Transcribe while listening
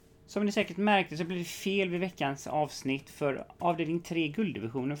Som ni säkert märkte så blev det fel vid veckans avsnitt, för avdelning 3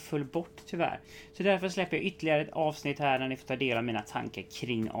 gulddivisionen föll bort tyvärr. Så därför släpper jag ytterligare ett avsnitt här där ni får ta del av mina tankar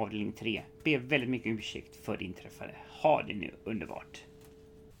kring avdelning 3. Ber väldigt mycket ursäkt för det inträffade. Ha det nu underbart.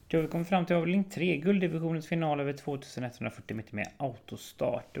 Då har vi kommit fram till avdelning 3, gulddivisionens final över 2140 meter med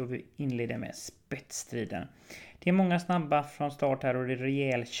autostart, och vi inleder med spetsstriden. Det är många snabba från start här och det är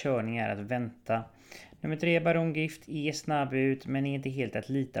rejäl körning är att vänta. Nummer 3 Baron Gift är snabb ut men är inte helt att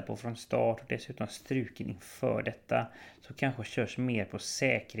lita på från start och dessutom struken inför detta, så kanske körs mer på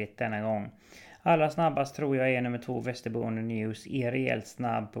säkerhet denna gång. Allra snabbast tror jag är nummer 2 Västerbo On The News, är rejält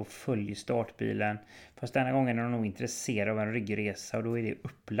snabb och följer startbilen. Fast denna gången är de nog intresserad av en ryggresa och då är det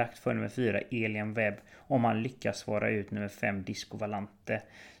upplagt för nummer 4 Alien Webb om han lyckas svara ut nummer 5 Disco Valante.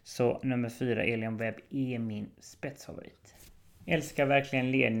 Så nummer 4 Alien Webb är min spetsfavorit. Älskar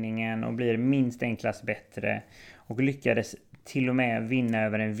verkligen ledningen och blir minst en klass bättre och lyckades till och med vinna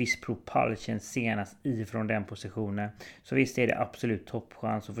över en viss Propulsion senast ifrån den positionen. Så visst är det absolut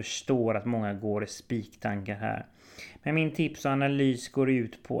toppchans och förstår att många går i spiktankar här. Men min tips och analys går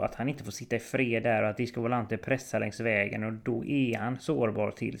ut på att han inte får sitta i fred där och att Disco Volante pressar längs vägen, och då är han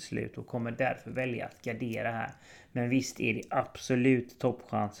sårbar till slut och kommer därför välja att gardera här. Men visst är det absolut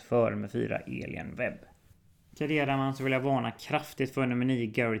toppchans för med 4 Alien Webb. Garderar man så vill jag varna kraftigt för nummer 9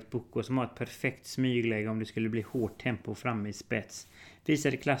 Garrett Boko som har ett perfekt smygläge om det skulle bli hårt tempo framme i spets.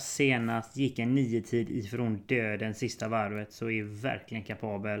 Visade klass senast, gick en 9-tid ifrån döden sista varvet, så är verkligen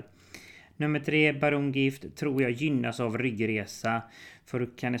kapabel. Nummer 3 Baron Gift tror jag gynnas av ryggresa, för du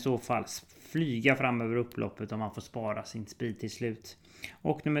kan i så fall flyga fram över upploppet om man får spara sin speed till slut.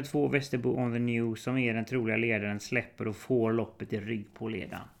 Och nummer 2 Västerbo On The News som är den troliga ledaren släpper och får loppet i rygg på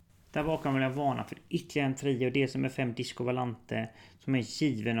ledan. Där bakom vill jag varna för ytterligare en trio, och det som är 5 Disco Valante som är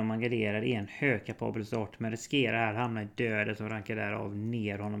given om man garderar är en högkapabel start, men riskerar här hamna i dödet och rankar därav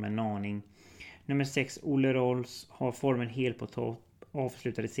ner honom en aning. Nummer 6 Olle Rolls har formen helt på topp,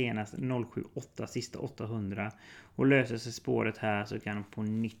 avslutade senast 078 sista 800 och löser sig spåret här så kan han på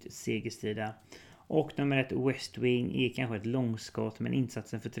nytt segerstrida. Och nummer 1 West Wing är kanske ett långskott, men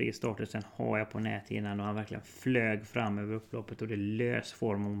insatsen för 3 starter sen har jag på nät innan och han verkligen flög fram över upploppet och det lös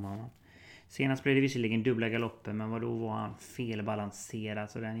form om honom. Senast blev det visserligen dubbla galopper, men då var han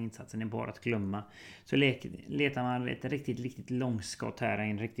felbalanserad, så den insatsen är bara att glömma. Så letar man ett riktigt långskott här i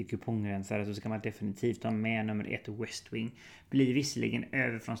en riktig kupongrensare, så ska man definitivt ha med nummer 1 West Wing. Blir visserligen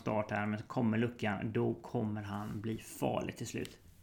över från start här, men kommer luckan, då kommer han bli farlig till slut.